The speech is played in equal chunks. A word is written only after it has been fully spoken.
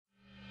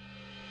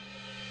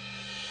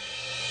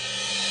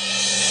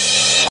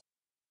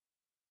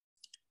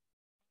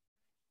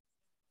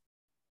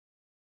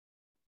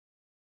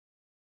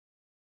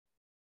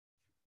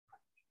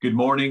Good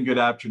morning, good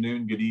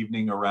afternoon, good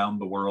evening around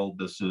the world.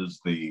 This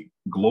is the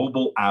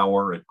Global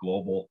Hour at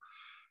Global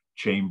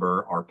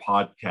Chamber, our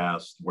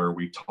podcast where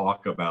we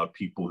talk about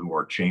people who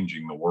are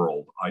changing the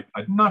world.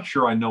 I'm not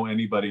sure I know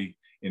anybody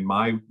in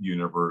my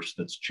universe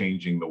that's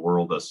changing the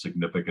world as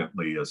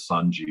significantly as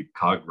Sanjeev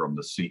Khagram,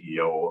 the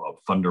CEO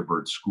of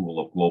Thunderbird School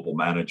of Global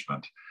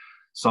Management.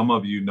 Some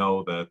of you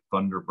know that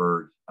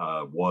Thunderbird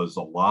was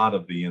a lot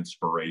of the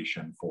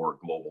inspiration for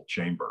Global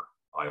Chamber.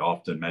 I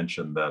often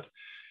mention that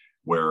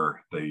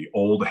where the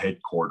old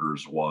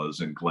headquarters was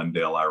in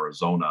Glendale,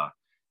 Arizona,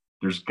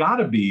 there's got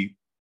to be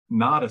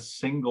not a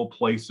single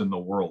place in the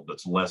world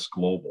that's less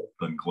global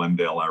than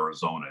Glendale,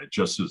 Arizona. It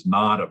just is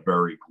not a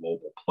very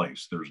global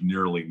place. There's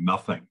nearly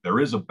nothing. There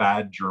is a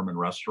bad German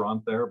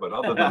restaurant there, but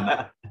other than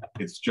that,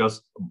 it's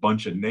just a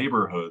bunch of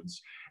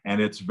neighborhoods,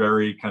 and it's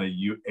very kind of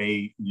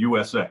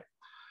USA.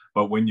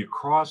 But when you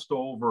crossed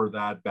over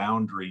that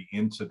boundary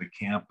into the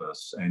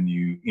campus and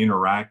you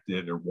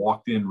interacted or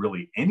walked in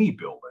really any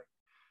building,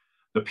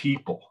 the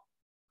people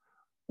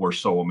were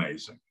so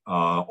amazing,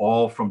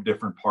 all from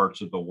different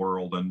parts of the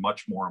world. And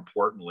much more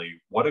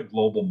importantly, what a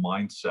global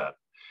mindset,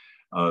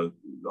 a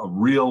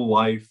real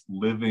life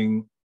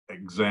living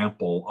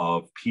example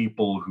of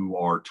people who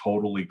are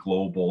totally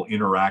global,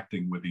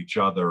 interacting with each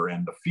other.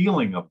 And the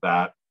feeling of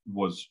that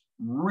was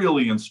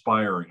really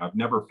inspiring. I've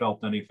never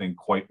felt anything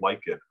quite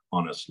like it,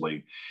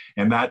 honestly.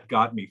 And that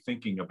got me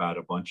thinking about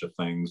a bunch of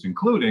things,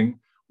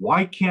 including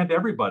why can't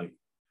everybody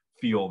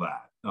feel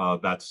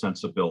that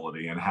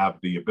sensibility and have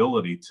the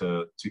ability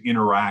to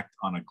interact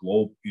in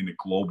a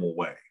global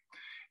way.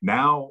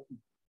 Now,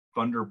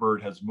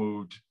 Thunderbird has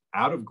moved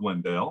out of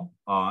Glendale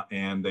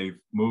and they've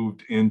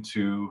moved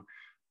into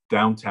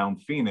downtown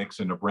Phoenix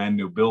in a brand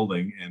new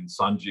building. And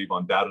Sanjeev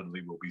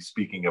undoubtedly will be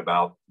speaking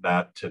about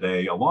that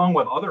today, along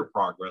with other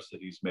progress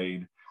that he's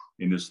made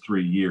in his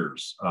 3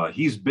 years.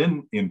 He's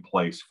been in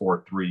place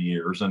for 3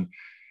 years, and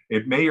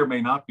it may or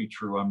may not be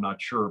true, I'm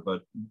not sure,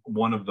 but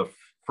one of the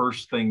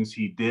first things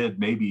he did,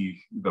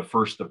 maybe the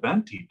first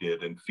event he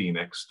did in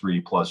Phoenix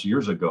 3+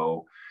 years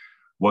ago,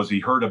 was he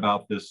heard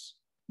about this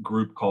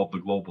group called the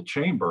Global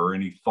Chamber,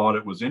 and he thought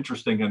it was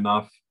interesting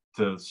enough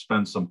to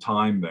spend some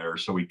time there.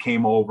 So he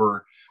came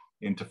over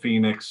into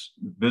Phoenix,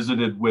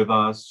 visited with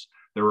us.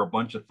 There were a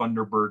bunch of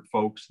Thunderbird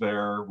folks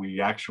there. We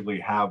actually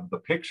have the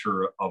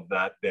picture of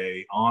that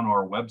day on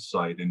our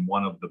website in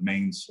one of the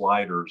main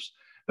sliders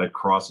that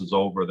crosses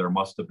over. There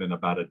must have been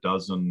about a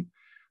dozen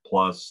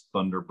plus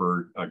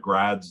Thunderbird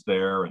grads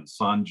there, and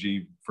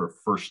Sanjeev for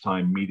first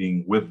time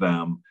meeting with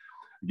them.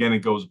 Again, it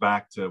goes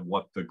back to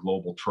what the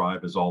global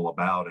tribe is all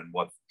about and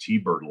what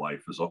T-Bird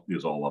life is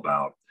all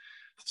about.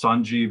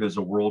 Sanjeev is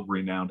a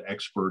world-renowned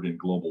expert in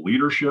global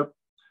leadership,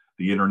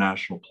 the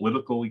international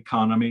political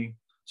economy,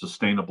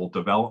 sustainable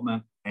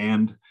development,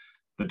 and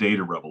the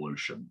data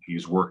revolution.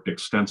 He's worked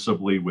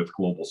extensively with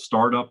global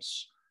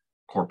startups,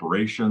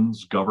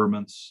 corporations,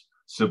 governments,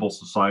 civil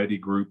society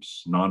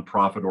groups,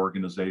 nonprofit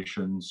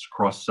organizations,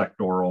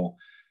 cross-sectoral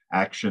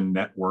action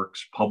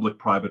networks,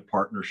 public-private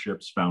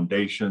partnerships,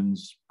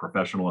 foundations,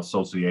 professional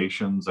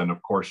associations, and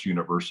of course,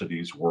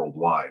 universities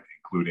worldwide,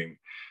 including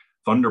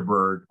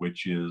Thunderbird,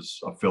 which is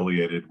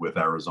affiliated with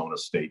Arizona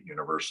State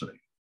University.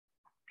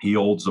 He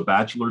holds a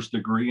bachelor's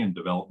degree in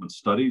development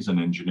studies and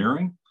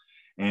engineering,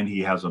 and he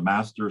has a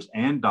master's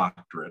and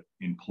doctorate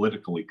in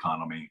political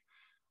economy,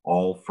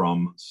 all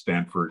from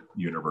Stanford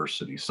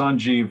University.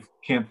 Sanjeev,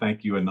 can't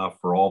thank you enough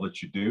for all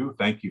that you do.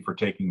 Thank you for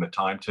taking the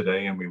time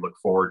today, and we look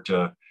forward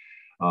to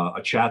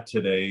a chat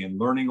today and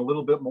learning a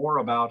little bit more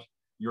about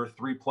your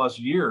 3+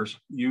 years.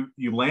 You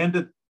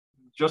landed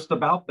just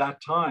about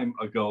that time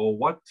ago.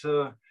 What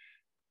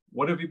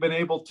have you been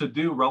able to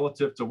do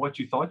relative to what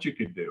you thought you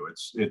could do?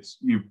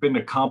 You've been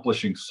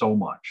accomplishing so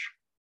much.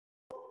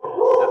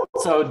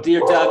 So, dear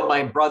Doug,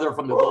 my brother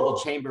from the Global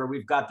Chamber,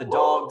 we've got the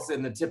dogs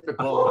and the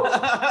typical.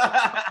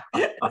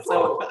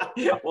 So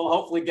we'll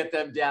hopefully get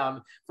them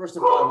down. First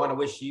of all, I want to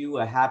wish you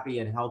a happy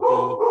and healthy,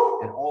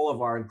 and all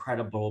of our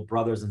incredible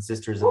brothers and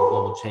sisters in the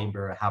Global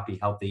Chamber, a happy,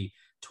 healthy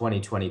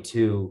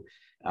 2022.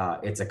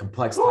 It's a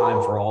complex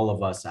time for all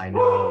of us, I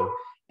know.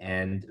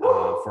 And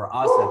for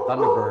us at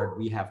Thunderbird,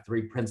 we have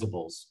 3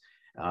 principles.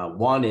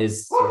 One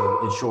is to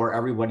ensure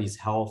everybody's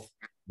health,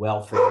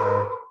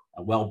 welfare,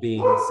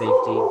 well-being,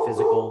 safety,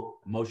 physical,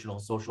 emotional,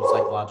 social,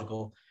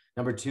 psychological.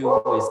 Number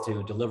 2 is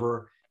to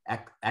deliver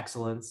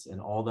excellence in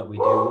all that we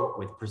do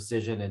with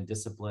precision and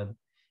discipline.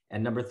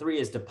 And number 3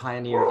 is to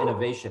pioneer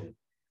innovation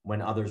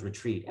when others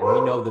retreat. And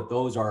we know that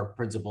those are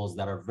principles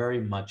that are very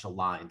much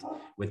aligned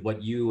with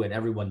what you and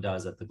everyone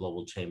does at the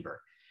Global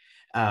Chamber.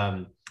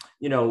 It's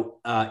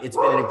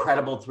been an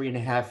incredible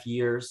 3.5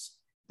 years.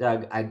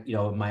 Doug,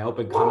 in my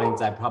open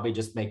comments, I'd probably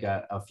just make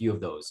a few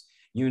of those.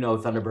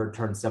 Thunderbird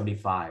turned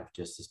 75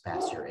 just this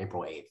past year,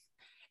 April 8th.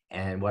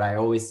 And what I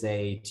always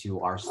say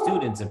to our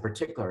students in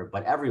particular,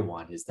 but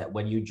everyone, is that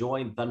when you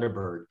join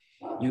Thunderbird,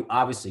 you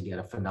obviously get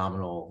a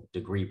phenomenal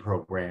degree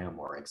program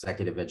or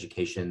executive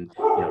education,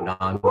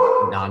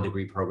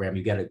 non-degree program.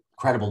 You get a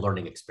incredible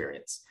learning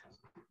experience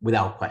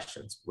without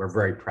questions. We're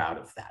very proud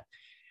of that.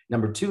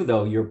 Number two,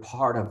 though, you're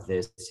part of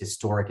this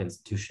historic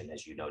institution,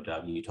 as you know,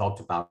 Doug. You talked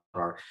about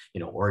our,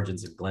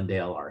 origins in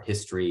Glendale, our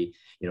history,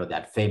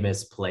 that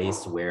famous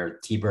place where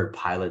T-bird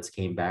pilots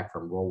came back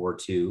from World War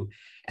II,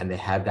 and they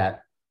had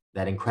that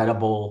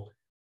incredible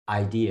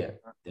idea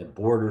that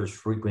borders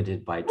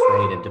frequented by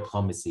trade and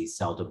diplomacy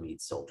seldom meet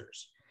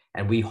soldiers.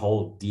 And we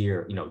hold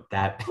dear,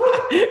 that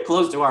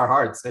close to our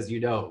hearts, as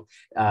you know,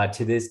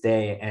 to this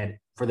day and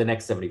for the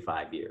next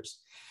 75 years.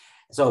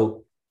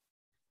 So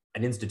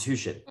an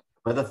institution.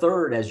 But the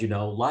third, as you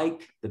know,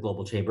 like the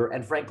Global Chamber,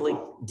 and frankly,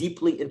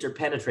 deeply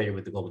interpenetrated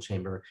with the Global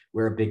Chamber,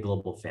 we're a big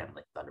global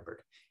family,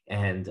 Thunderbird.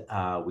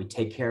 And we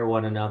take care of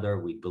one another.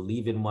 We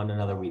believe in one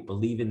another. We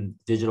believe in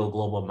digital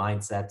global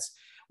mindsets.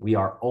 We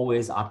are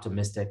always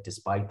optimistic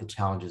despite the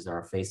challenges that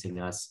are facing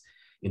us,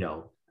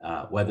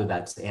 whether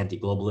that's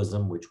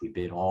anti-globalism, which we've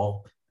been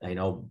all,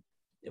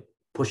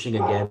 pushing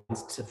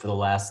against for the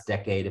last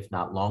decade, if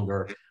not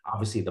longer,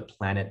 obviously the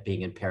planet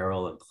being in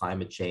peril and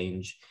climate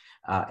change,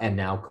 and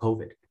now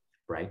COVID.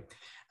 Right.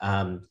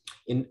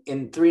 In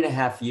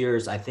 3.5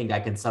 years, I think I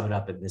can sum it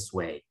up in this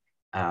way.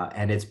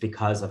 And it's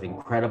because of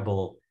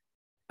incredible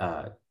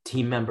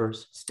team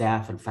members,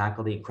 staff and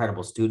faculty,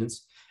 incredible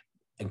students,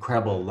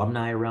 incredible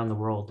alumni around the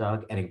world,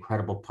 Doug, and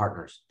incredible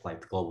partners like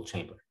the Global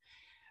Chamber.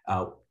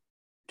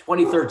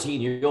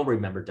 2013, you'll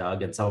remember,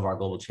 Doug, and some of our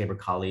Global Chamber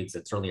colleagues,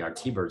 and certainly our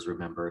T-birds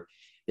remember,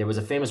 there was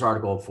a famous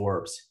article in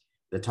Forbes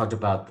that talked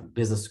about the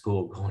business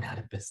school going out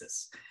of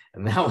business.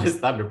 And that was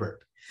Thunderbird.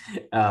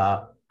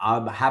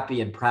 I'm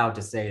happy and proud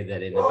to say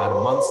that in about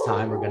a month's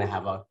time, we're going to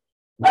have a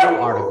new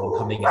article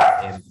coming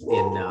out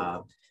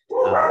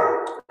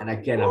and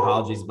again,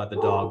 apologies about the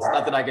dogs.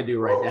 Nothing I can do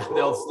right now.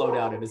 They'll slow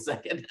down in a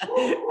second.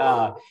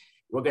 We're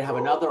going to have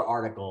another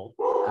article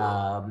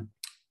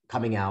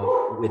coming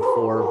out with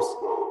Forbes.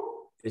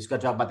 It's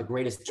going to talk about the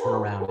greatest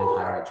turnaround in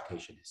higher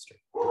education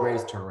history. The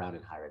greatest turnaround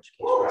in higher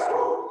education history.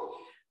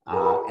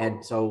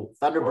 And so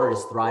Thunderbird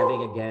is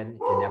thriving again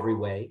in every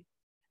way.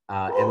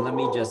 And let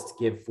me just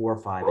give 4 or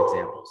 5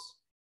 examples.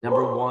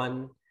 Number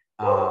one,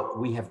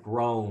 we have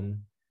grown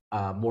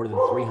more than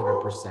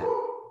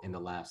 300% in the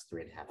last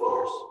 3.5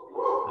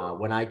 years.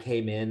 When I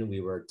came in,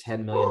 we were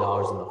 $10 million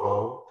in the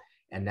hole,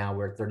 and now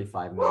we're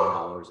 $35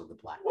 million in the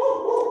black.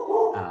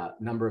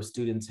 Number of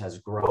students has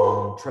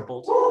grown,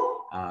 tripled.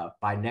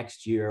 By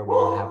next year,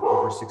 we'll have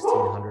over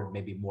 1,600,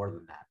 maybe more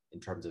than that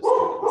in terms of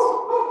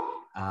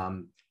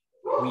students.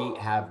 We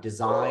have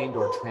designed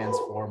or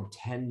transformed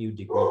 10 new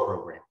degree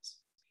programs.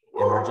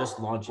 And we're just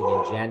launching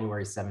in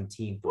January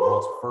 17th, the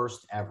world's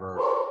first ever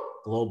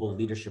global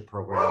leadership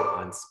program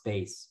on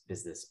space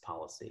business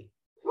policy.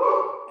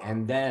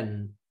 And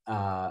then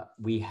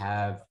we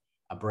have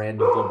a brand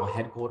new global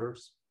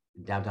headquarters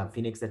in downtown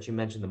Phoenix that you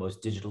mentioned, the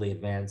most digitally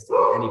advanced in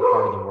any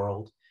part of the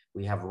world.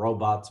 We have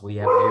robots, we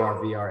have AR,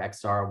 VR,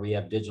 XR, we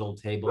have digital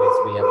tables,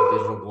 we have a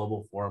digital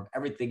global forum,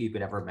 everything you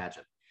could ever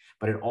imagine.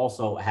 But it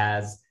also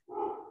has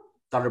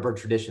Thunderbird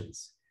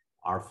traditions,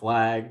 our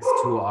flags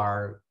to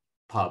our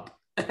pub.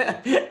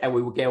 And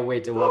we can't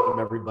wait to welcome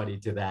everybody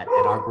to that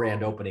at our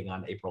grand opening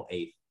on April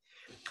 8th.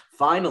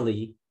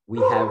 Finally, we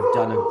have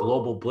done a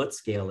global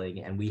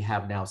blitzscaling, and we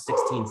have now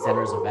 16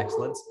 centers of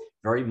excellence,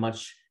 very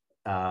much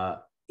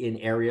in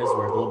areas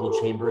where Global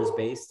Chamber is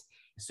based,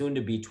 soon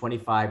to be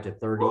 25 to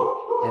 30,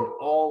 and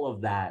all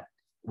of that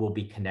will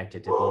be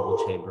connected to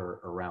Global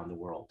Chamber around the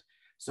world.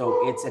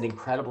 So it's an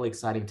incredibly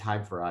exciting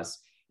time for us.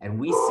 And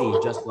we see,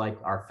 just like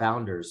our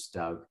founders,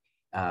 Doug,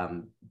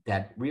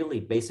 that really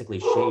basically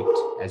shaped,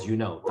 as you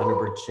know,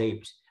 Thunderbird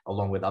shaped,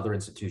 along with other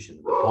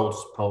institutions,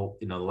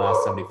 the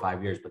last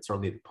 75 years, but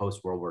certainly the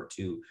post-World War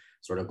II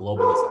sort of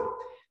globalism,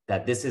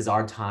 that this is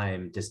our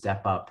time to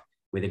step up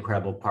with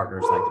incredible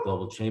partners like the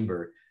Global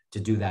Chamber to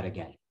do that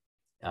again,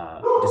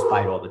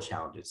 despite all the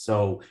challenges.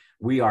 So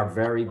we are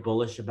very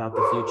bullish about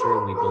the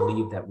future. We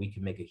believe that we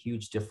can make a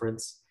huge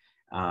difference,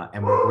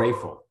 and we're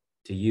grateful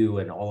to you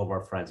and all of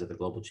our friends at the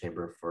Global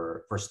Chamber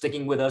for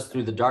sticking with us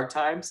through the dark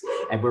times.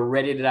 And we're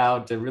ready now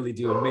to really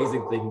do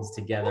amazing things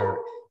together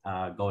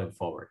going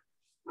forward.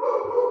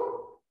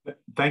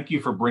 Thank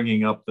you for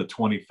bringing up the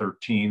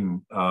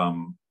 2013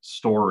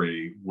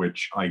 story,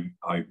 which I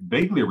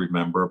vaguely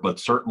remember, but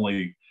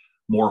certainly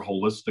more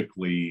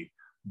holistically,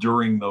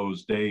 during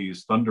those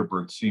days,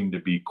 Thunderbird seemed to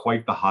be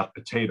quite the hot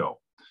potato,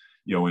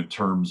 in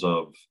terms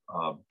of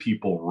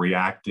people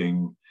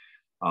reacting,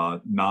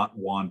 not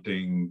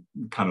wanting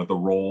kind of the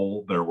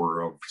role. There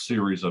were a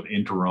series of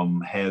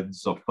interim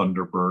heads of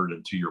Thunderbird,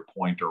 and to your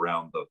point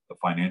around the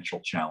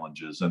financial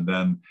challenges. And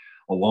then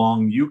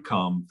along you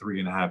come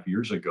 3.5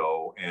 years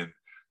ago, and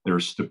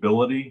there's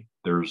stability.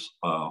 There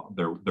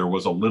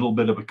was a little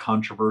bit of a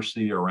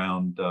controversy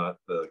around the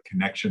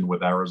connection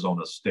with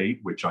Arizona State,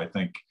 which I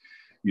think,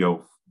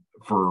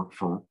 for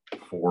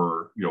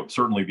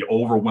certainly the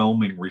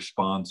overwhelming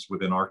response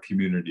within our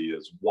community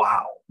is,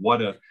 wow,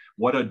 what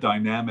a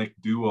dynamic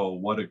duo,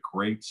 what a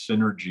great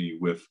synergy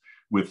with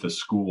the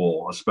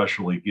school,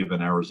 especially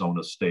given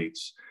Arizona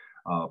State's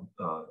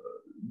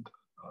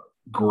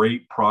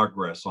great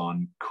progress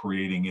on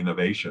creating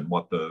innovation.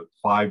 What, the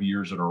 5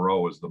 years in a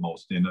row is the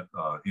most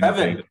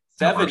innovative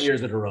 7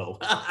 years in a row.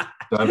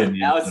 7 years.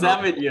 Now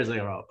 7 years in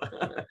a row.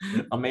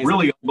 Amazing.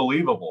 Really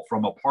unbelievable.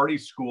 From a party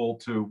school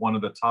to one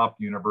of the top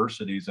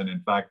universities. And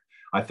in fact,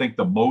 I think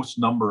the most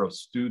number of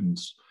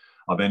students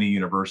of any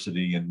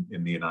university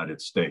in the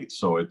United States.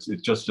 So it's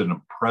just an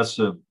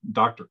impressive,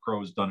 Dr.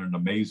 Crow's done an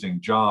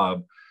amazing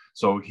job.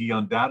 So he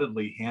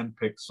undoubtedly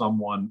handpicked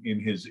someone in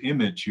his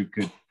image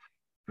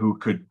who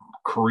could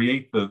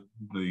create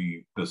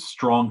the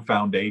strong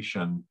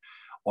foundation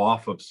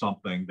off of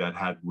something that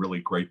had really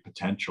great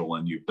potential.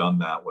 And you've done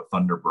that with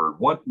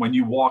Thunderbird. When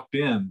you walked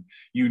in,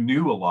 you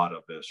knew a lot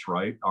of this,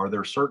 right? Are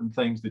there certain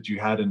things that you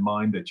had in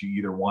mind that you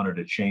either wanted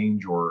to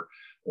change or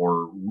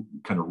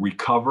kind of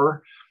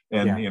recover?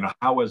 And you know,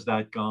 how has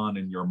that gone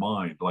in your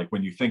mind? Like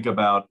when you think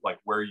about like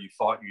where you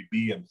thought you'd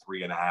be in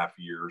 3.5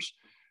 years,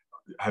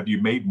 have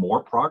you made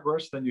more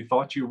progress than you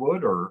thought you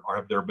would, or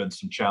have there been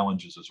some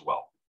challenges as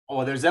well?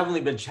 Oh, there's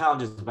definitely been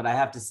challenges, but I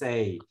have to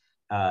say,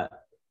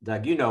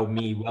 Doug, you know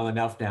me well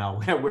enough now.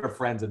 We're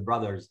friends and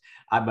brothers.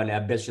 I'm an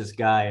ambitious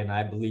guy, and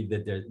I believe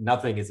that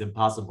nothing is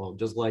impossible.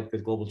 Just like the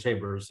global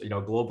chambers, you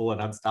know, global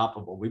and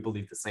unstoppable. We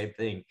believe the same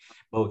thing,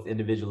 both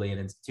individually and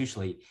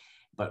institutionally.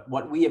 But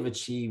what we have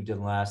achieved in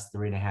the last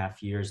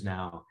 3.5 years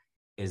now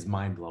is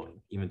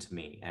mind-blowing, even to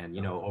me. And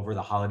you know, over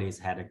the holidays,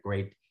 had a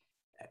great,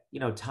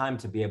 you know, time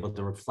to be able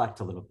to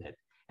reflect a little bit.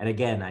 And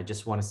again, I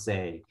just want to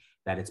say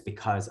that it's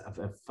because of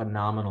a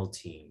phenomenal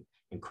team,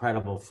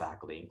 incredible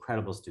faculty,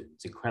 incredible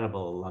students,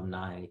 incredible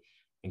alumni,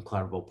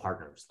 incredible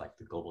partners like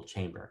the Global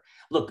Chamber.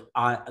 Look,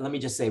 let me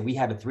just say, we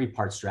had a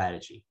 3-part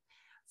strategy.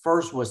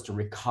 First was to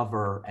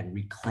recover and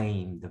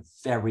reclaim the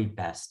very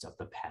best of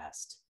the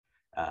past,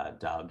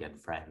 Doug and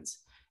friends.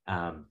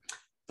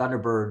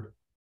 Thunderbird,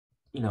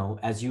 you know,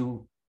 as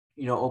you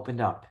know, opened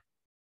up,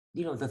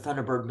 you know, the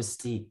Thunderbird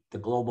mystique, the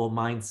global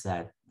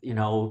mindset, you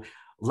know,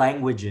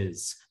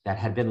 languages that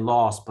had been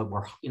lost, but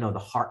were, you know, the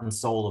heart and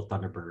soul of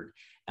Thunderbird.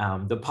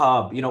 The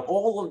pub, you know,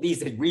 all of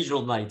these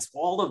regional nights,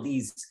 all of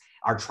these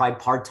are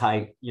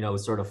tripartite, you know,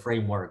 sort of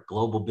framework,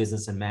 global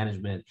business and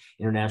management,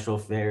 international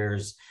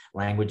affairs,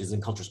 languages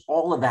and cultures,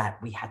 all of that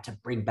we had to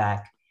bring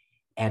back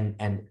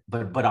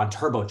but on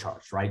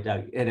turbocharged, right?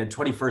 In a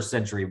 21st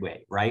century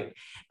way, right?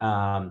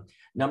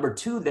 Number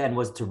 2 then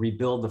was to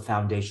rebuild the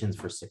foundations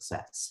for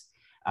success.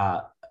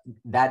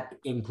 That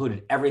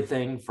included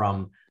everything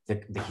from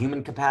the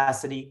human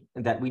capacity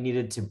that we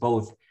needed to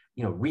both,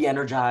 you know,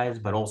 re-energize,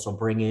 but also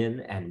bring in.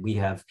 And we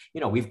have,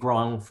 you know, we've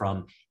grown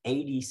from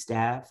 80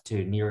 staff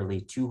to nearly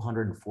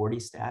 240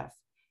 staff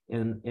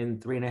in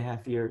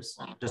 3.5 years,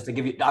 just to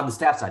give you on the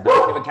staff side,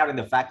 not even counting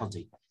the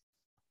faculty.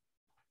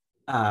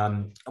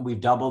 We've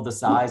doubled the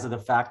size of the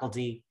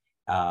faculty.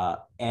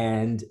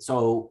 And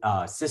so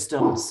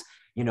systems,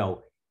 you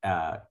know,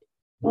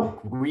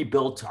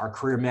 rebuilt our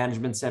career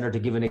management center. To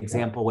give an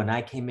example, when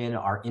I came in,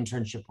 our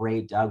internship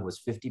rate, Doug, was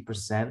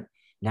 50%.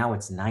 Now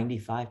it's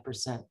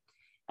 95%.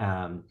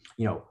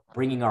 You know,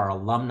 bringing our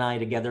alumni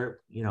together,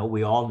 you know,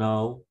 we all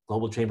know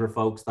Global Chamber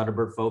folks,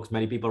 Thunderbird folks,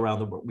 many people around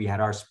the world, we had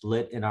our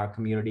split in our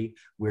community.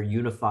 We're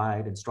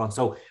unified and strong.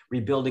 So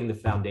rebuilding the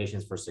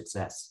foundations for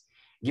success.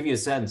 Give you a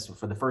sense,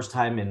 for the first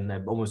time in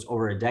almost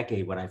over a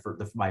decade, when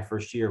my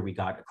first year, we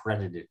got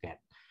accredited again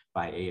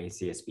by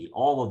AACSB,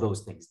 all of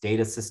those things,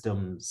 data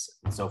systems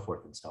and so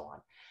forth and so on.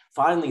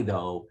 Finally,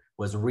 though,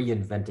 was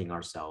reinventing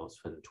ourselves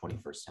for the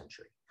 21st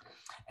century.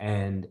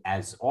 And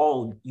as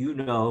all you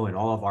know, and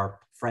all of our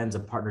friends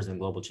and partners in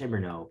Global Chamber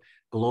know,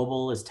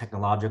 global is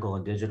technological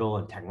and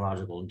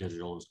technological and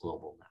digital is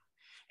global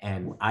now.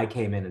 And I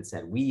came in and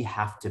said, we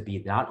have to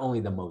be not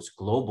only the most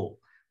global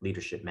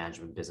leadership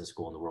management business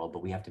school in the world,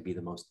 but we have to be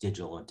the most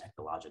digital and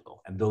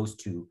technological. And those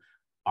two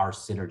are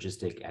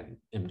synergistic and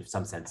in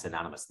some sense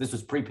synonymous. This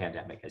was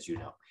pre-pandemic, as you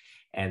know.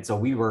 And so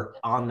we were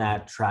on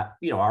that track,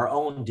 you know, our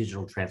own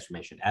digital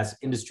transformation as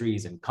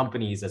industries and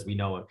companies, as we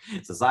know,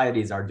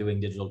 societies are doing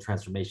digital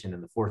transformation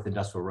in the 4th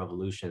industrial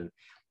revolution.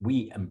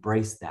 We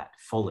embrace that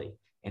fully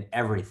in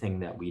everything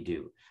that we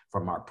do,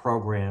 from our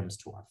programs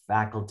to our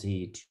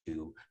faculty,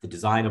 to the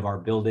design of our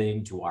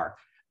building, to our,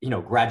 you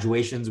know,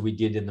 graduations we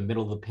did in the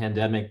middle of the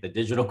pandemic, the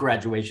digital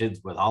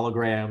graduations with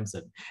holograms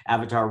and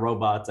avatar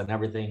robots and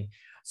everything.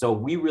 So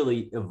we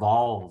really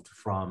evolved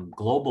from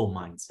global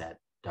mindset,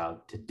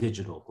 Doug, to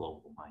digital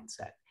global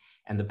mindset.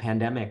 And the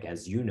pandemic,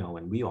 as you know,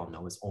 and we all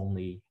know, has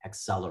only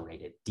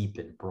accelerated,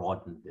 deepened,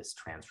 broadened this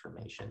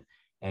transformation.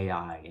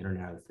 AI,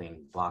 Internet of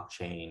Things,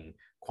 blockchain,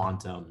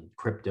 quantum,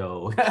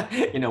 crypto,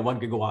 you know, one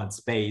could go on,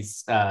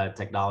 space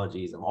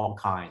technologies of all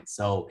kinds.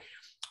 So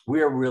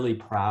we're really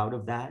proud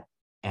of that.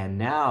 And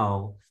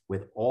now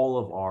with all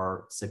of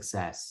our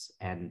success,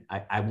 and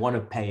I want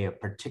to pay a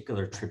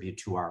particular tribute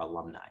to our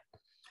alumni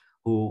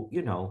who,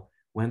 you know,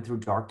 went through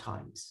dark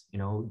times, you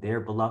know,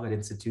 their beloved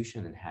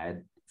institution and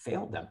had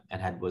failed them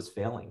and was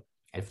failing,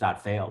 if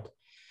not failed.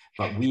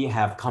 But we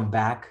have come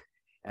back,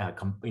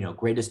 you know,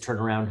 greatest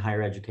turnaround in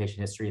higher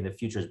education history, and the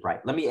future is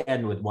bright. Let me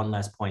end with one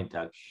last point,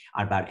 Doug,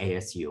 about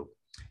ASU.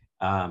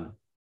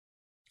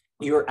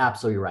 You're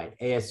absolutely right.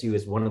 ASU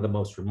is one of the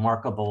most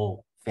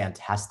remarkable,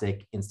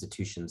 fantastic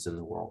institutions in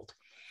the world.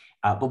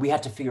 But we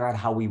had to figure out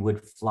how we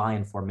would fly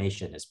in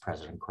formation, as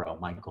President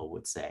Michael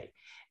would say.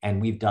 And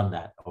we've done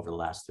that over the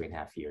last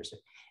 3.5 years.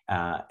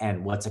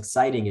 And what's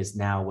exciting is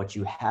now what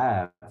you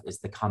have is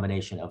the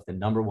combination of the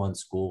 #1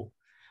 school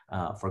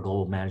for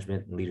global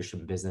management and leadership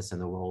and business in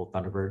the world,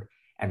 Thunderbird,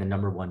 and the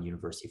 #1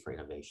 university for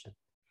innovation.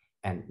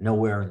 And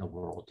nowhere in the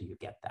world do you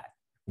get that.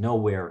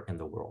 Nowhere in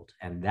the world.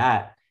 And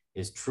that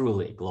is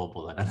truly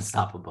global and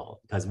unstoppable,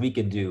 because we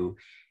can do,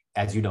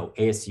 as you know,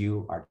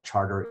 ASU, our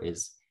charter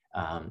is,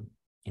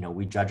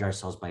 we judge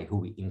ourselves by who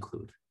we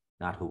include,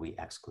 not who we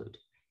exclude.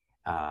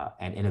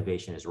 And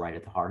innovation is right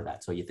at the heart of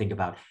that. So you think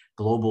about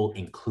global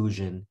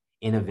inclusion,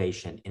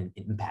 innovation, and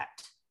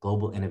impact.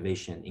 Global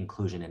innovation,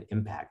 inclusion, and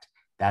impact.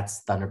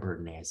 That's Thunderbird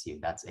and ASU.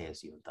 That's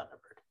ASU and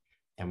Thunderbird.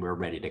 And we're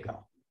ready to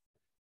go.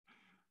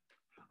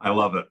 I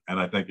love it. And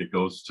I think it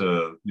goes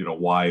to,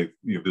 why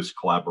this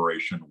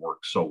collaboration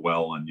works so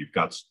well. And you've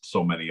got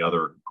so many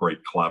other great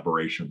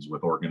collaborations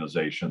with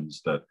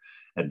organizations that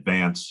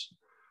advance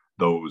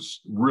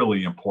those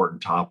really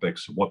important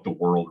topics, what the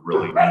world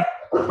really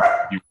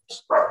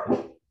needs.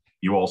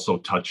 You also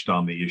touched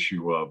on the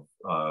issue of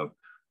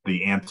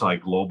the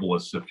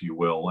anti-globalists, if you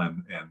will,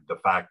 and the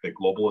fact that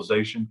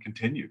globalization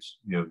continues.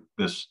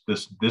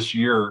 This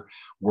year,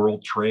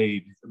 world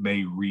trade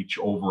may reach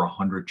over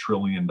 $100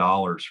 trillion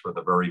for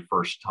the very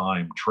first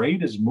time.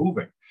 Trade is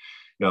moving.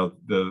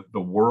 The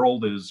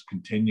world is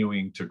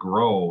continuing to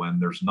grow,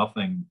 and there's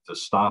nothing to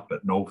stop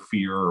it. No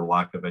fear or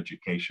lack of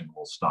education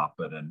will stop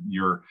it. And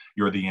you're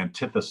the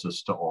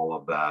antithesis to all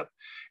of that.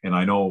 And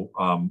I know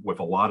with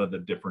a lot of the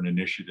different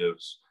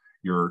initiatives,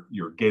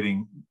 you're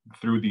getting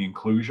through the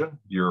inclusion,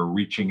 you're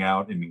reaching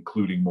out and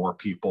including more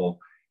people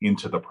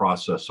into the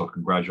process. So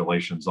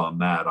congratulations on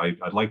that.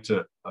 I'd like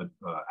to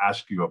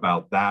ask you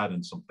about that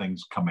and some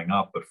things coming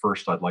up. But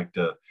first, I'd like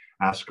to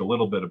ask a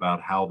little bit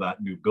about how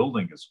that new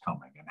building is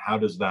coming and how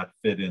does that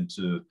fit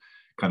into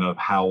kind of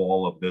how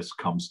all of this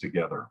comes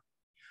together?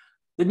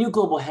 The new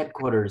global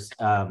headquarters,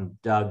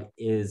 Doug,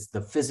 is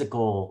the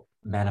physical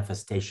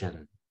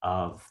manifestation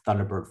of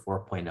Thunderbird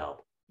 4.0,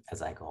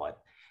 as I call it.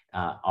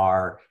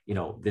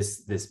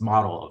 This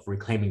model of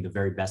reclaiming the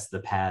very best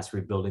of the past,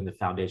 rebuilding the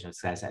foundation of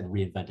success, and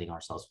reinventing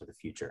ourselves for the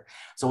future.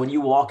 So when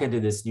you walk into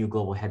this new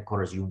global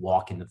headquarters, you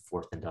walk into the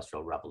fourth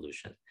industrial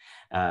revolution.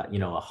 A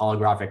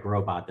holographic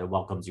robot that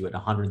welcomes you in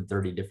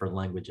 130 different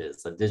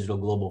languages, a digital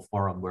global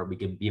forum where we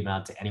can beam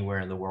out to anywhere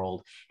in the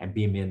world and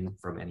beam in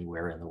from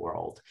anywhere in the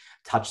world,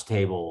 touch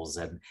tables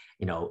and,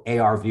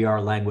 AR,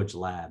 VR language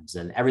labs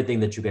and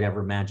everything that you could ever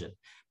imagine.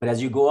 But as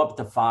you go up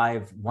the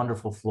 5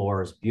 wonderful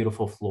floors,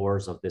 beautiful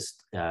floors of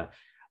this,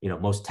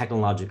 most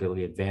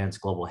technologically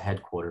advanced global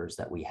headquarters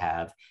that we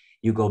have,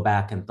 you go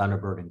back in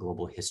Thunderbird and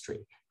global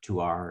history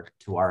to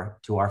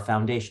our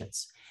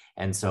foundations.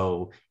 And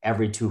so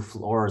every 2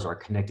 floors are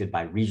connected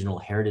by regional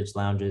heritage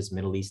lounges,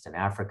 Middle East and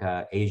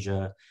Africa,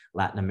 Asia,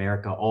 Latin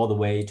America, all the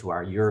way to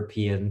our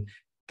European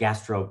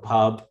gastro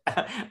pub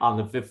on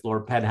the 5th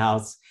floor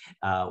penthouse.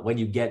 When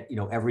you get,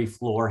 every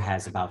floor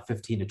has about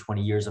 15 to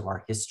 20 years of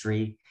our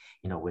history,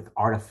 with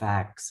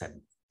artifacts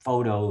and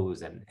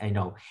photos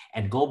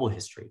and global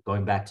history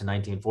going back to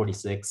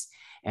 1946.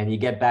 And you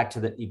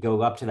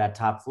go up to that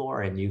top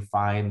floor and you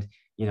find,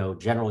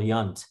 General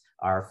Yunt,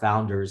 our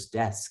founder's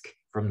desk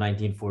from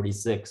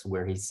 1946,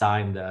 where he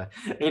signed the,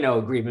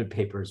 agreement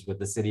papers with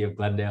the city of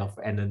Glendale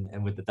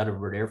and with the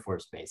Thunderbird Air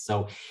Force Base.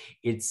 So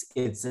it's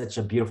such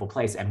a beautiful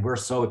place. And we're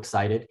so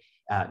excited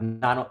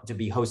not to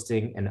be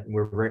hosting, and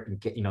we're,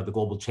 the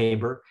Global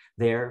Chamber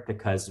there,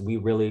 because we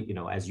really,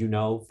 as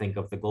think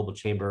of the Global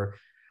Chamber,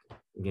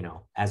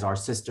 as our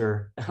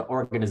sister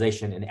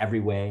organization in every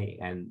way.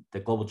 And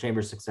the Global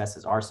Chamber's success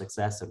is our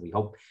success. And we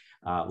hope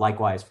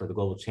likewise for the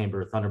Global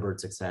Chamber, Thunderbird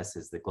success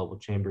is the Global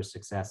Chamber's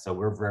success. So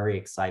we're very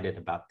excited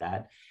about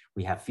that.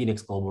 We have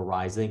Phoenix Global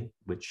Rising,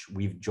 which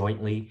we've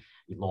jointly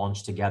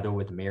launched together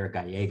with Mayor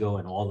Gallego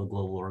and all the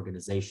global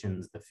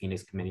organizations, the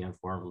Phoenix Committee on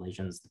Foreign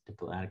Relations, the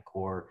Diplomatic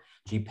Corps,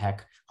 GPEC,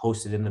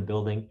 hosted in the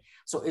building.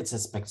 So it's a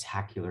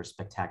spectacular,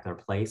 spectacular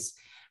place.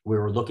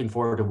 We're looking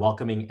forward to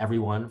welcoming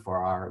everyone for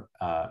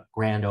our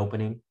grand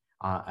opening,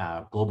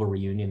 global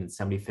reunion and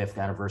 75th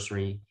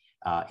anniversary,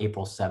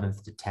 April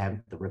 7th to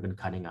 10th, the ribbon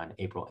cutting on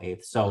April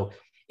 8th. So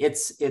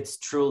it's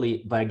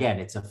truly, but again,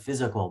 it's a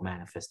physical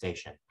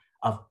manifestation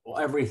of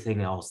everything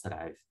else that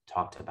I've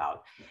talked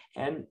about.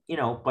 And,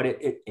 but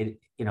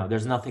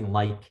there's nothing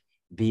like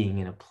being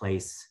in a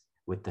place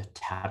with the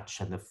touch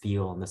and the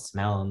feel and the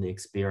smell and the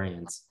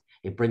experience.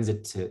 It brings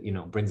it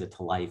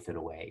to life in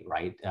a way,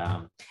 right?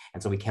 And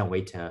so we can't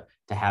wait to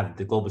have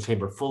the Global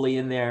Chamber fully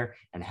in there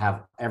and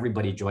have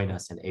everybody join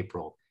us in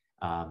April,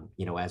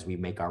 as we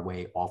make our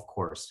way off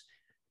course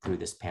through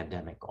this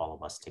pandemic, all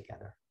of us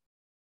together.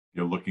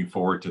 You're looking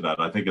forward to that.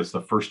 I think it's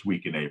the first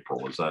week in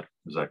April. Is that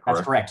correct?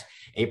 That's correct.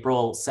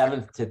 April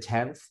 7th to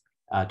 10th,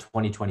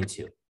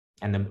 2022,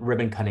 and the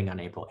ribbon cutting on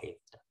April 8th.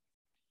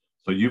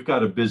 So you've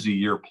got a busy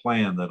year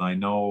planned that I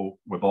know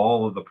with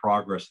all of the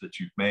progress that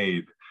you've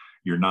made,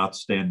 you're not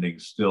standing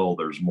still.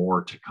 There's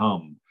more to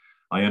come.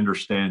 I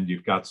understand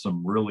you've got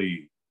some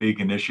really big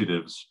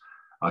initiatives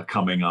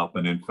coming up.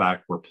 And in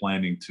fact, we're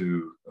planning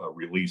to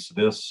release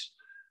this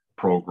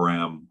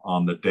program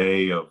on the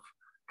day of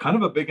kind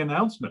of a big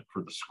announcement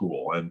for the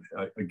school. And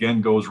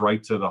again, goes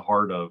right to the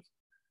heart of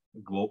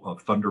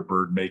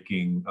Thunderbird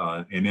making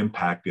an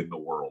impact in the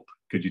world.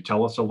 Could you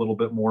tell us a little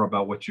bit more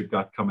about what you've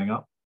got coming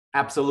up?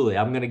 Absolutely.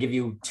 I'm going to give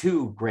you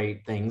two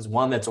great things.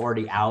 One that's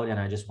already out, and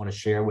I just want to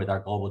share with our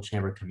Global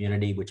Chamber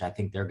community, which I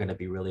think they're going to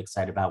be really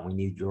excited about. We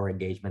need your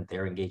engagement,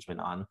 their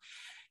engagement on.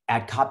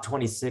 At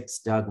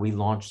COP26, Doug, we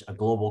launched a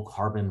global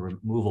carbon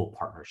removal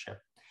partnership.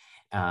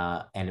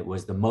 And it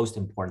was the most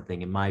important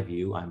thing in my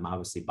view. I'm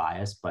obviously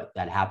biased, but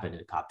that happened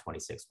at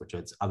COP26, which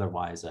was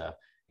otherwise,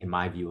 in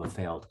my view, a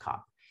failed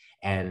COP.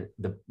 And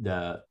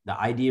the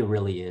idea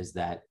really is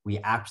that we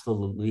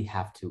absolutely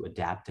have to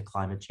adapt to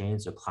climate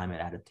change. So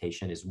climate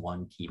adaptation is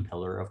one key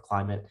pillar of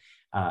climate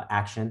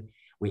action.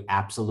 We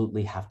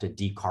absolutely have to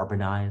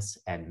decarbonize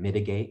and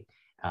mitigate.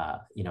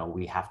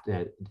 We have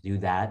to do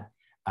that,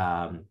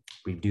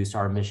 reduce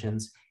our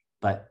emissions.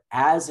 But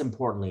as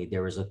importantly,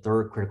 there is a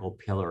third critical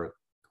pillar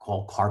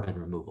called carbon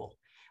removal.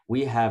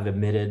 We have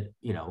emitted,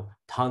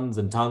 tons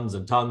and tons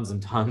and tons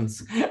and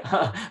tons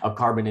of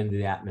carbon into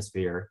the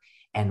atmosphere.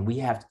 And we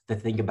have to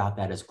think about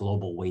that as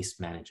global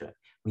waste management.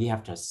 We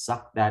have to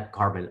suck that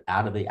carbon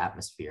out of the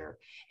atmosphere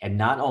and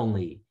not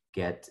only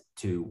get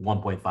to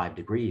 1.5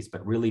 degrees,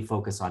 but really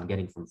focus on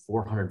getting from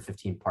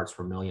 415 parts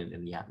per million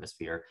in the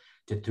atmosphere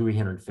to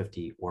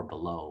 350 or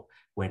below,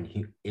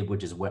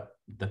 which is what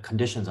the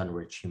conditions under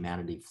which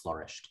humanity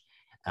flourished.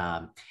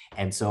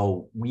 And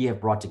so we have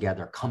brought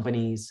together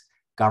companies,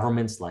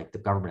 governments like the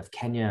government of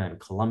Kenya and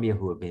Colombia,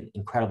 who have been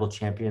incredible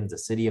champions, the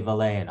city of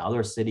LA and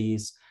other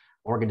cities,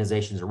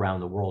 organizations around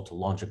the world to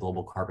launch a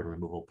global carbon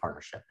removal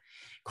partnership.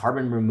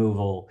 Carbon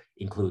removal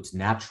includes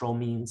natural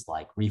means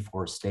like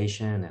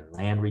reforestation and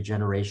land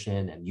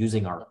regeneration and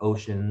using our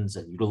oceans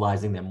and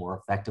utilizing them more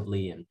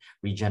effectively and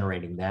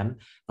regenerating them,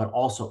 but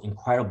also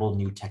incredible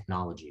new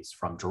technologies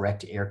from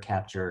direct air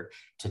capture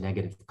to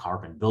negative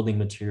carbon building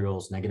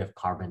materials, negative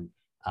carbon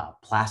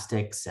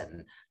plastics,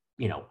 and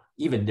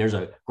even there's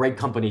a great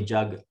company,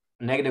 Jug,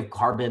 negative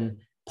carbon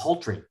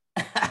poultry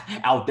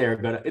out there,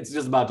 but it's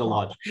just about to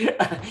launch.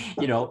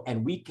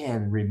 And we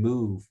can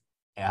remove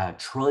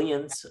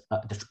trillions,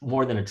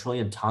 more than 1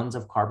 trillion tons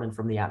of carbon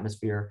from the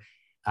atmosphere,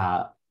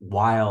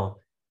 while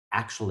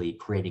actually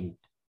creating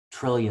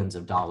trillions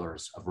of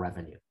dollars of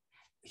revenue.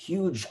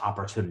 Huge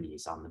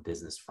opportunities on the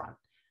business front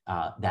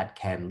that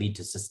can lead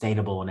to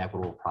sustainable and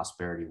equitable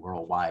prosperity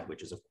worldwide,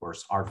 which is of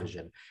course our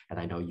vision, and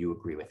I know you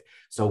agree with.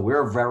 So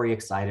we're very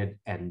excited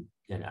and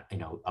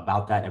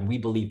about that, and we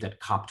believe that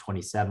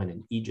COP27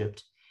 in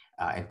Egypt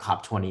and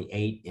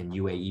COP28 in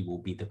UAE will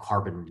be the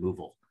carbon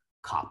removal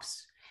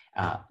COPs.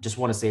 Just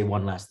want to say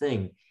one last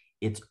thing.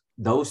 It's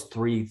those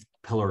three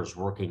pillars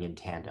working in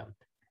tandem: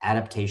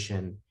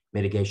 adaptation,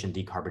 mitigation,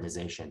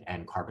 decarbonization,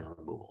 and carbon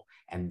removal.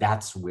 And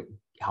that's what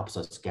helps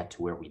us get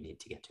to where we need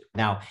to get to.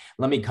 Now,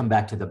 let me come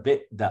back to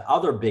the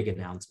other big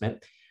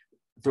announcement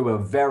through a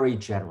very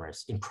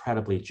generous,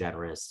 incredibly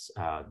generous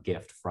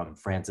gift from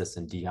Francis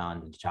and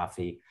Dion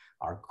Jaffe,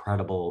 our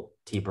incredible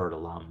T-Bird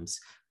alums,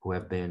 who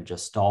have been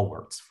just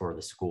stalwarts for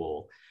the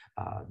school.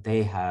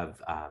 They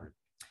have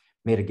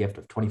made a gift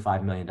of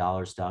 $25 million,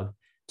 Doug,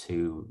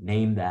 to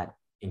name that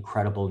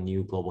incredible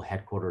new global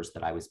headquarters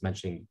that I was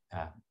mentioning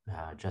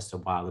just a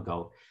while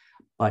ago.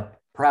 But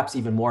perhaps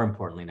even more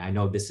importantly, and I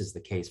know this is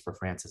the case for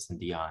Francis and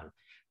Dion,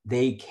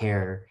 they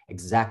care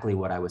exactly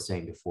what I was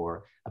saying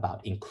before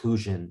about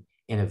inclusion,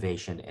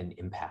 innovation, and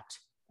impact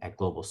at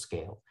global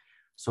scale.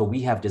 So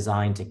we have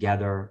designed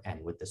together,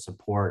 and with the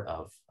support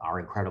of our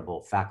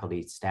incredible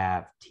faculty,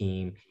 staff,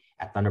 team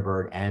at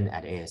Thunderbird and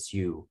at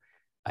ASU,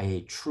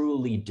 a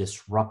truly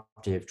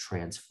disruptive,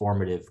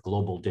 transformative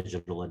global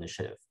digital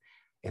initiative.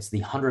 It's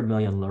the 100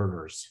 Million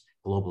Learners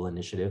Global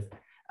Initiative,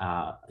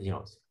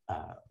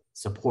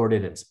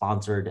 supported and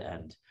sponsored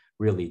and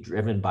really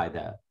driven by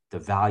the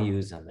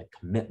values and the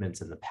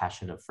commitments and the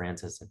passion of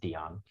Francis and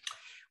Dion.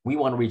 We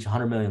want to reach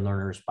 100 million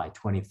learners by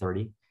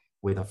 2030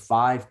 with a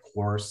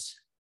 5-course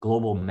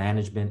global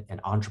management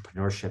and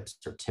entrepreneurship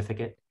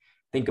certificate.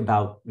 Think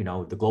about,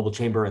 the Global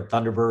Chamber and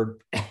Thunderbird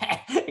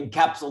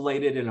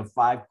encapsulated in a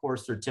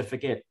 5-course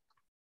certificate,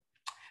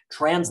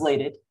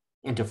 translated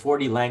into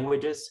 40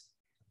 languages.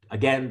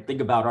 Again,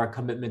 think about our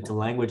commitment to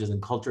languages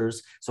and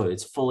cultures. So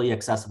it's fully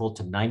accessible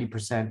to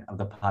 90% of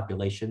the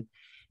population,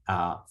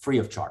 free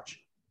of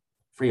charge.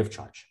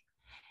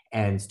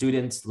 And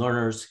students,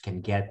 learners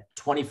can get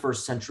 21st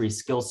century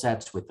skill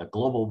sets with a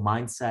global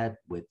mindset,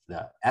 with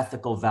the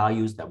ethical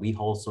values that we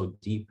hold so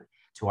deep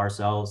to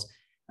ourselves.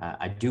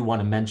 I do want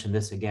to mention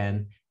this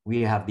again.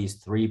 We have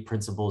these 3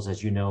 principles,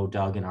 as you know,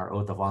 Doug, in our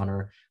oath of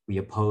honor. We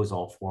oppose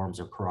all forms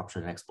of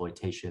corruption and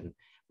exploitation.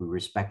 We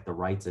respect the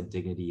rights and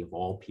dignity of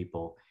all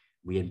people.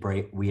 We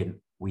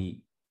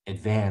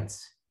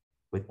advance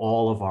with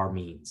all of our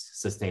means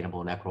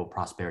sustainable and equitable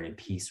prosperity and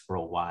peace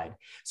worldwide.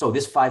 So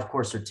this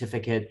 5-course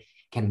certificate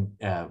can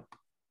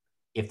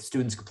if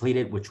students complete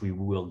it, which we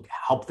will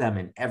help them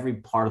in every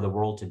part of the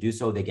world to do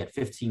so, they get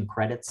 15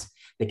 credits.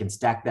 They can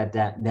stack that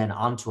then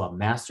onto a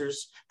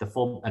master's,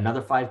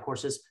 another 5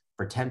 courses.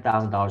 For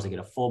 $10,000, they get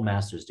a full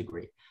master's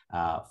degree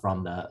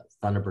from the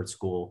Thunderbird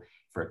School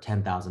for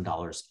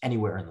 $10,000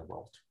 anywhere in the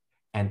world.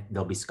 And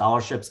there'll be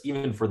scholarships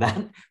even for that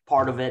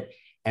part of it.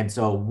 And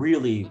so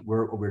really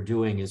what we're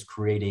doing is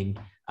creating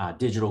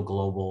digital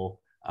global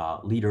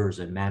leaders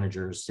and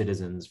managers,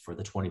 citizens for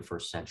the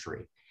 21st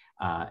century.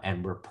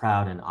 And we're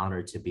proud and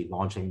honored to be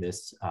launching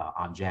this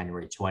on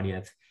January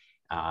 20th.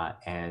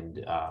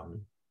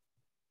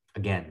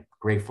 Again,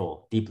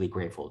 grateful, deeply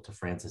grateful to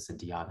Francis and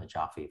Deanna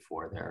Jaffe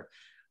for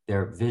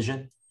their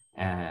vision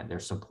and their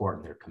support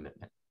and their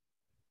commitment.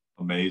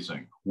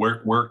 Amazing.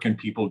 Where can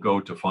people go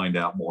to find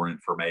out more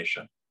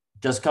information?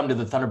 Just come to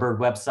the Thunderbird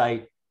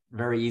website.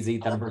 Very easy,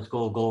 Thunderbird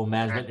School of Global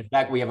Management. In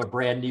fact, we have a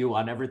brand new,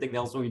 on everything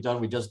else we've done,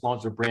 we just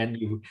launched a brand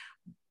new,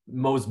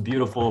 most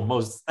beautiful,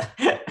 most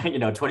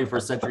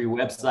 21st century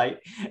website.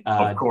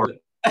 Of course.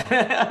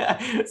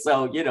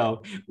 So,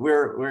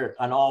 we're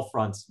on all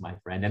fronts, my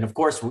friend. And of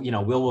course,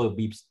 we'll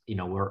be,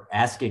 we're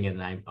asking,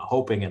 and I'm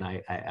hoping, and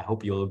I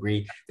hope you'll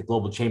agree, the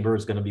Global Chamber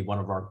is going to be one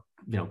of our,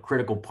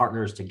 critical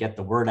partners to get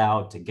the word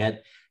out, to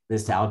get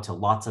this out to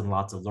lots and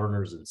lots of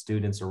learners and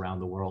students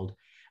around the world.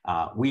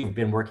 We've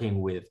been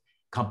working with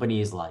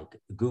companies like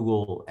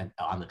Google and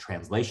on the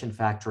Translation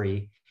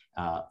Factory.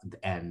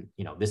 And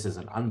this is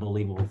an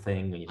unbelievable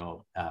thing,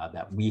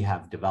 that we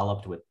have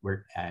developed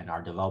and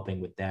are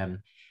developing with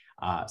them.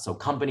 So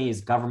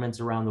companies, governments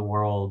around the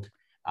world,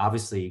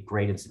 obviously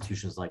great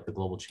institutions like the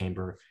Global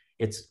Chamber.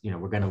 It's,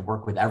 we're going to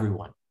work with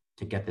everyone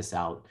to get this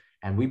out.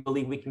 And we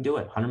believe we can do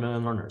it. 100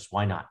 million learners.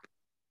 Why not?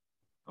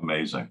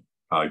 Amazing.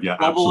 Yeah,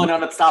 global absolutely.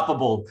 and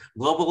unstoppable.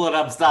 Global and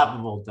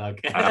unstoppable, Doug.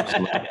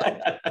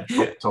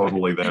 Absolutely.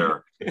 Totally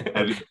there.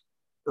 And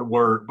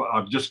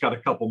I've just got a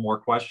couple more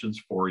questions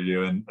for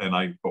you. And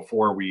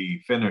before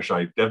we finish,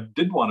 I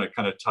did want to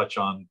kind of touch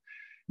on,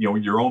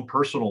 your own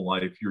personal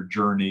life, your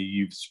journey.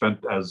 You've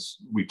spent, as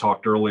we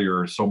talked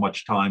earlier, so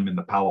much time in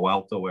the Palo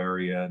Alto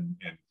area and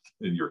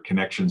your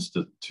connections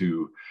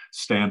to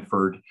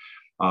Stanford.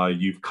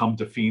 You've come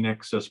to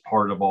Phoenix as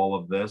part of all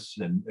of this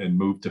and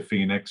moved to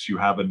Phoenix. You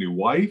have a new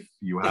wife,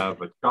 you have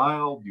a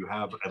child, you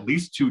have at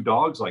least 2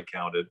 dogs, I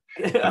counted.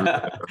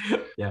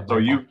 Yeah, so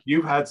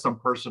you've had some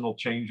personal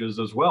changes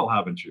as well,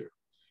 haven't you?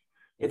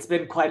 It's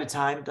been quite a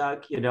time,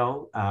 Doug.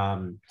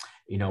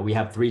 We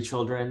have 3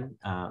 children.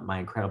 My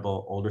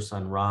incredible older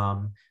son,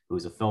 Ram,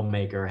 who's a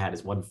filmmaker, had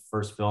his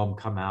first film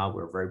come out.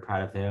 We're very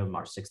proud of him.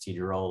 Our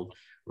 16-year-old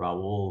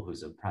Raul,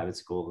 who's in private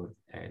school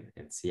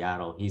in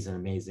Seattle. He's an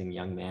amazing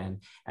young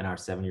man. And our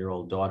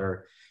 7-year-old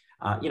daughter.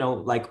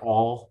 Like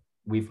all,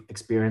 we've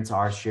experienced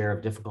our share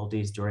of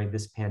difficulties during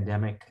this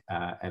pandemic.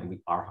 And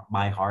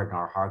my heart and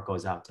our heart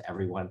goes out to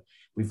everyone.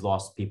 We've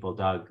lost people,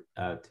 Doug,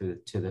 to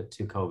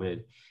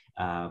COVID.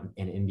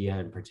 In India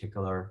in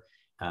particular,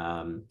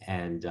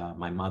 and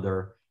my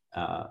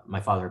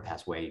father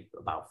passed away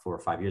about 4 or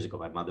 5 years ago.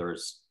 My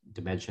mother's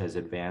dementia has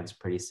advanced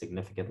pretty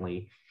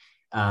significantly.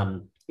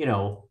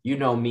 You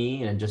know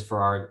me, and just for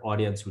our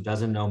audience who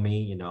doesn't know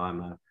me,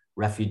 I'm a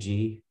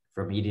refugee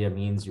from Idi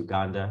Amin's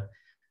Uganda,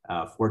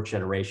 4th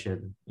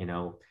generation,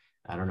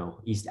 I don't know,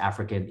 East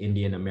African,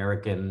 Indian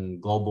American,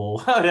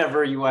 global,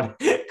 whatever you want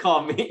to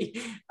call me.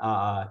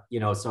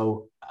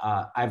 So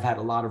I've had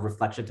a lot of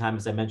reflection time,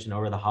 as I mentioned,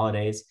 over the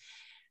holidays.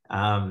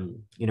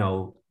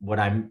 What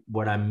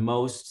I'm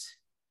most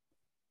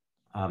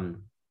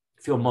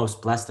feel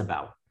most blessed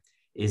about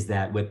is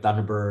that with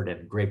Thunderbird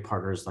and great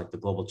partners like the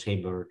Global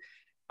Chamber,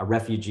 a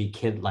refugee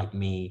kid like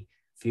me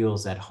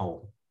feels at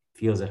home.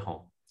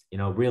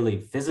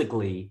 Really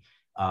physically,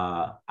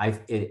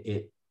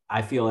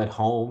 I feel at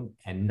home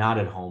and not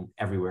at home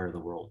everywhere in the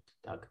world,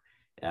 Doug.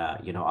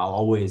 I'll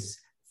always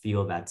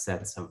feel that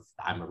sense of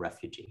I'm a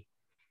refugee.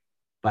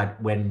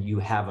 But when you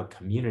have a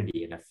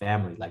community and a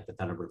family like the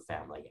Thunderbird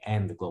family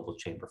and the Global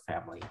Chamber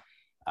family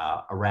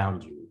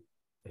around you,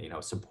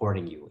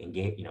 supporting you,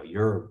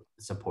 you're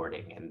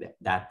supporting, and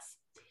that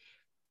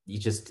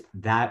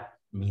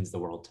means the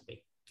world to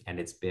me. And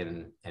it's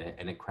been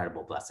an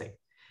incredible blessing.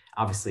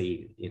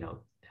 Obviously,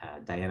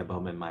 Diana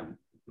Bowman,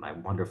 my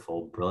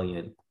wonderful,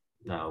 brilliant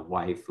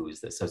wife,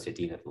 who's the associate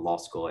dean at the law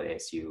school at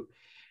ASU,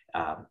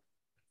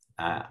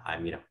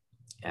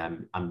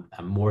 I'm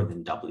more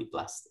than doubly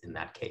blessed in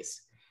that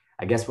case.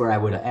 I guess where I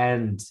would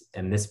end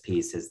in this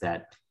piece is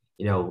that,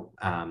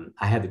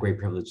 I had the great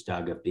privilege,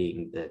 Doug, of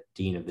being the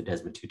dean of the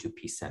Desmond Tutu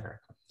Peace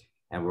Centre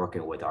and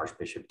working with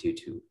Archbishop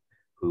Tutu,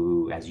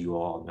 who, as you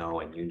all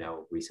know,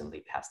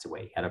 recently passed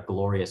away. He had a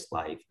glorious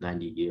life,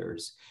 90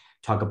 years.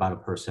 Talk about a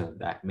person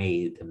that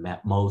made the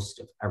most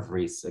of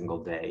every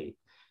single day.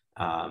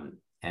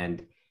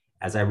 And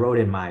as I wrote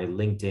in my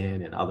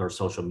LinkedIn and other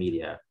social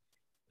media,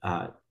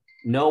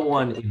 no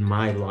one in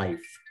my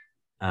life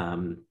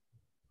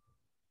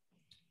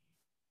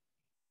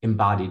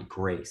embodied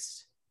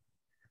grace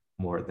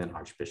more than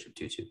Archbishop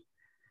Tutu.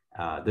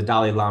 The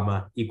Dalai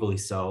Lama equally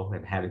so,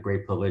 and had a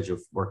great privilege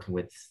of working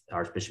with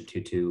Archbishop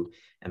Tutu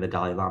and the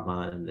Dalai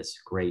Lama in this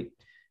great,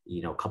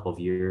 couple of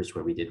years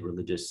where we did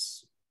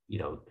religious,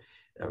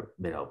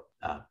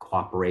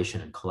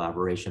 cooperation and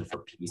collaboration for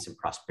peace and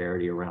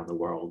prosperity around the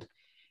world.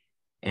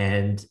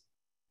 And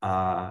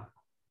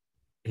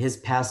his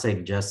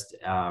passing just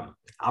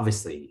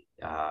obviously,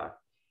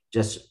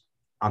 just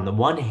on the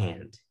one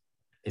hand,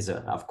 is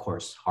of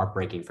course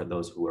heartbreaking for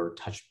those who were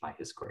touched by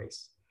his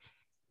grace.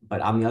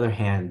 But on the other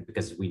hand,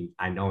 because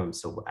I knew him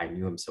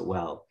so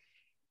well,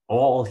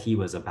 all he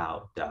was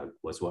about, Doug,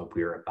 was what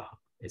we're about,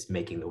 is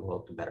making the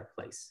world a better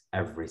place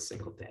every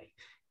single day,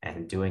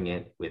 and doing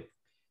it with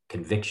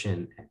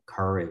conviction and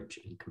courage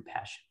and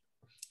compassion.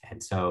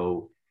 And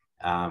so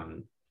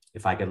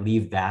if I could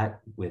leave that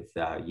with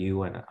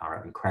you and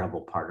our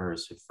incredible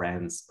partners,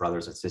 friends,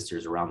 brothers and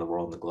sisters around the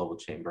world in the Global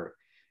Chamber,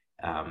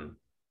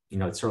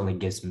 it certainly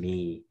gives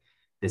me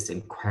this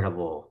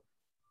incredible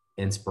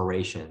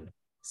inspiration,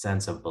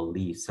 sense of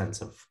belief,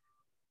 sense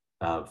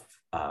of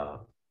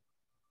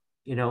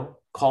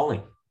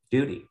calling,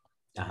 duty,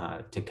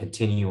 to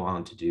continue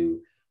on to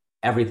do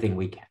everything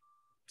we can.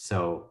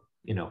 So,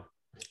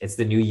 it's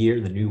the new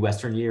year, the new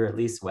Western year, at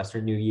least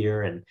Western New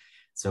Year. And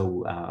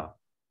so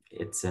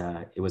it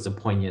was a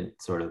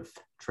poignant sort of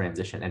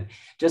transition. And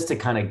just to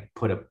kind of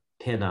put a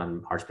pin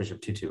on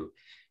Archbishop Tutu,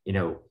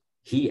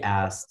 he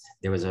asked,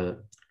 there was a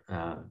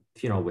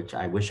funeral, which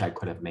I wish I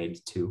could have made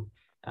too.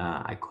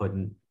 I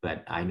couldn't,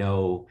 but I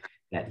know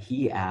that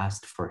he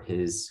asked for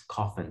his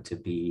coffin to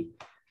be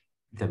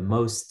the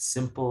most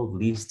simple,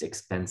 least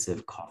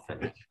expensive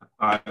coffin.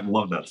 I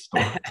love that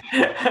story.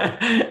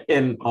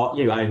 In all,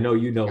 I know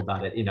you know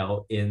about it,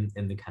 in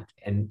the country.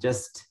 And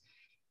just,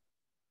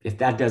 if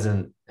that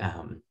doesn't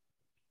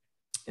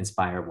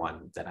inspire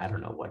one, then I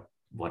don't know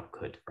what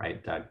could,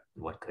 right, Doug?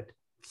 What could?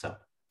 So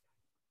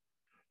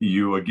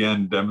you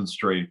again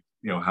demonstrate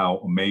how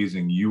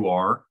amazing you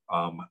are,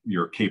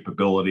 your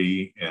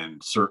capability,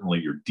 and certainly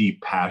your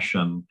deep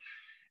passion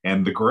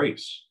and the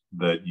grace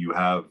that you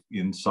have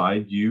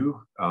inside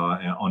you.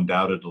 And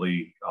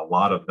undoubtedly, a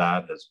lot of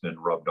that has been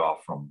rubbed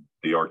off from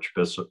the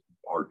Archbishop.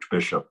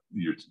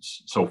 You're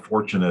so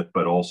fortunate,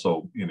 but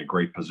also in a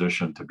great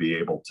position to be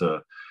able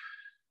to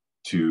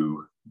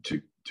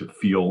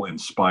feel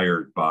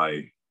inspired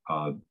by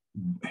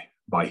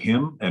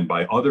him and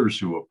by others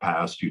who have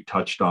passed. You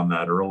touched on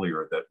that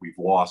earlier, that we've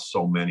lost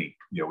so many,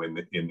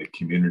 in the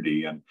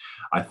community. And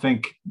I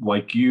think,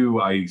 like you,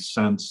 I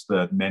sense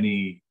that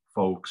many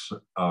folks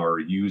are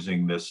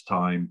using this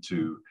time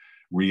to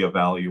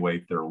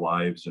reevaluate their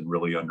lives and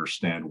really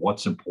understand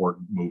what's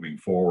important moving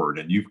forward.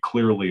 And you've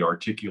clearly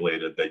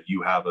articulated that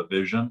you have a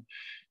vision,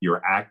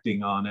 you're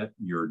acting on it,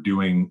 you're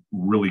doing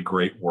really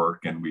great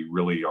work, and we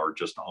really are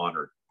just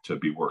honored to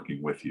be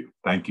working with you.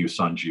 Thank you,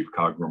 Sanjeev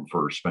Khagram,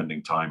 for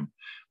spending time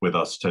with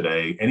us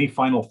today. Any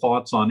final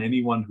thoughts on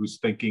anyone who's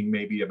thinking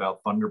maybe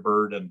about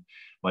Thunderbird and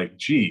like,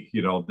 gee,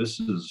 this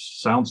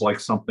sounds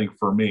like something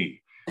for me?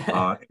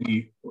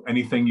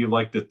 Anything you'd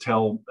like to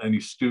tell any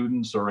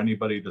students or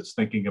anybody that's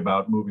thinking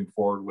about moving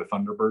forward with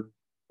Thunderbird?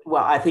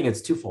 Well, I think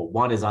it's twofold.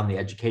 One is on the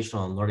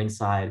educational and learning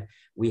side.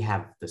 We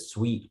have the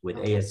suite with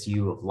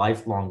ASU of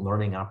lifelong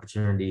learning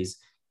opportunities,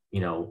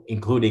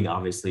 including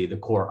obviously the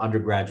core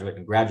undergraduate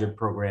and graduate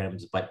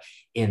programs, but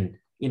in,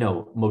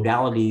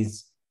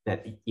 modalities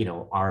that,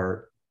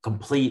 are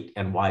complete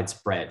and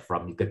widespread.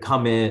 From, you could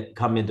come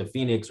into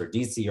Phoenix or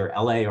DC or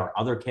LA or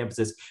other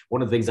campuses.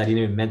 One of the things I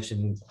didn't even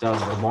mention,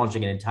 Doug, we're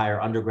launching an entire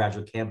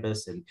undergraduate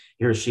campus in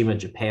Hiroshima,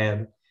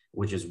 Japan,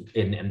 which is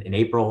in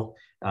April.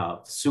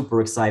 Super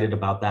excited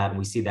about that. And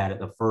we see that at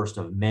the first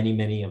of many,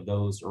 many of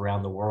those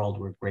around the world.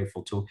 We're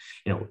grateful to,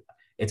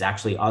 it's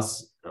actually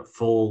us,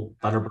 full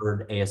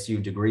Thunderbird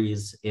ASU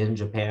degrees in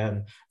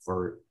Japan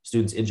for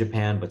students in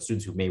Japan, but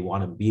students who may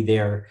want to be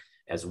there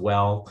as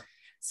well.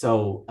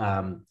 So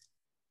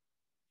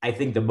I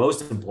think the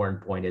most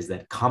important point is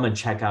that come and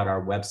check out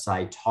our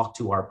website, talk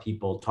to our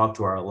people, talk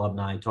to our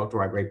alumni, talk to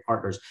our great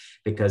partners,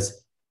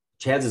 because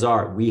chances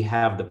are we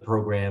have the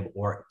program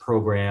or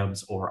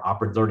programs or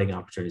learning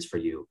opportunities for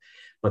you.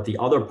 But the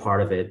other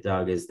part of it,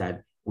 Doug, is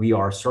that we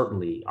are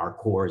certainly, our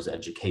core is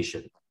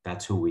education.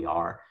 That's who we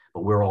are.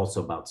 But we're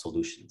also about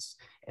solutions.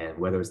 And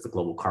whether it's the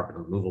Global Carbon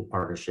Removal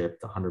Partnership,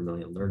 the 100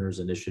 Million Learners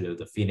Initiative,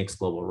 the Phoenix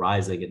Global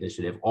Rising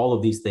Initiative, all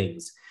of these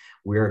things,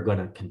 we're going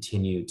to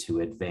continue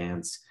to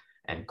advance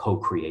and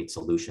co-create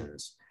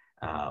solutions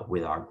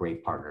with our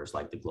great partners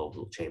like the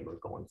Global Chamber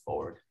going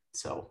forward.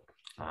 So,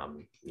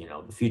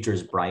 the future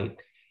is bright.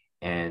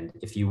 And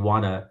if you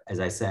want to,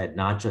 as I said,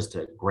 not just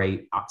a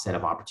great set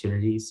of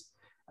opportunities,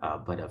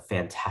 but a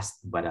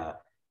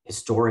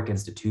historic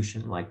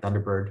institution like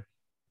Thunderbird,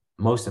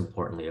 most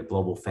importantly, a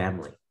global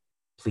family,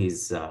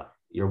 please,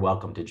 you're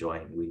welcome to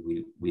join.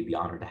 We'd be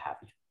honored to have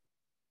you.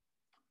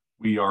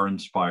 We are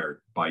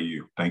inspired by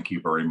you. Thank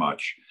you very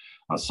much.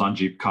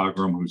 Sanjeev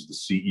Khagram, who's the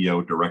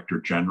CEO,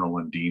 Director General,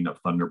 and Dean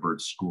of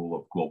Thunderbird School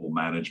of Global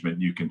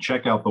Management. You can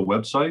check out the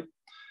website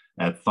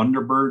at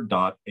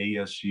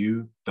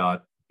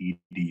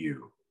thunderbird.asu.edu.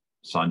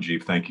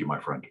 Sanjeev, thank you,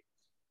 my friend.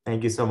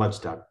 Thank you so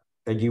much, Doug.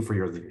 Thank you for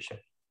your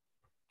leadership.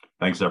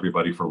 Thanks,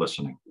 everybody, for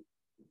listening.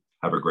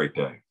 Have a great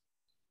day.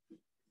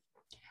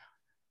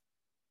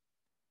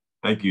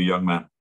 Thank you, young man.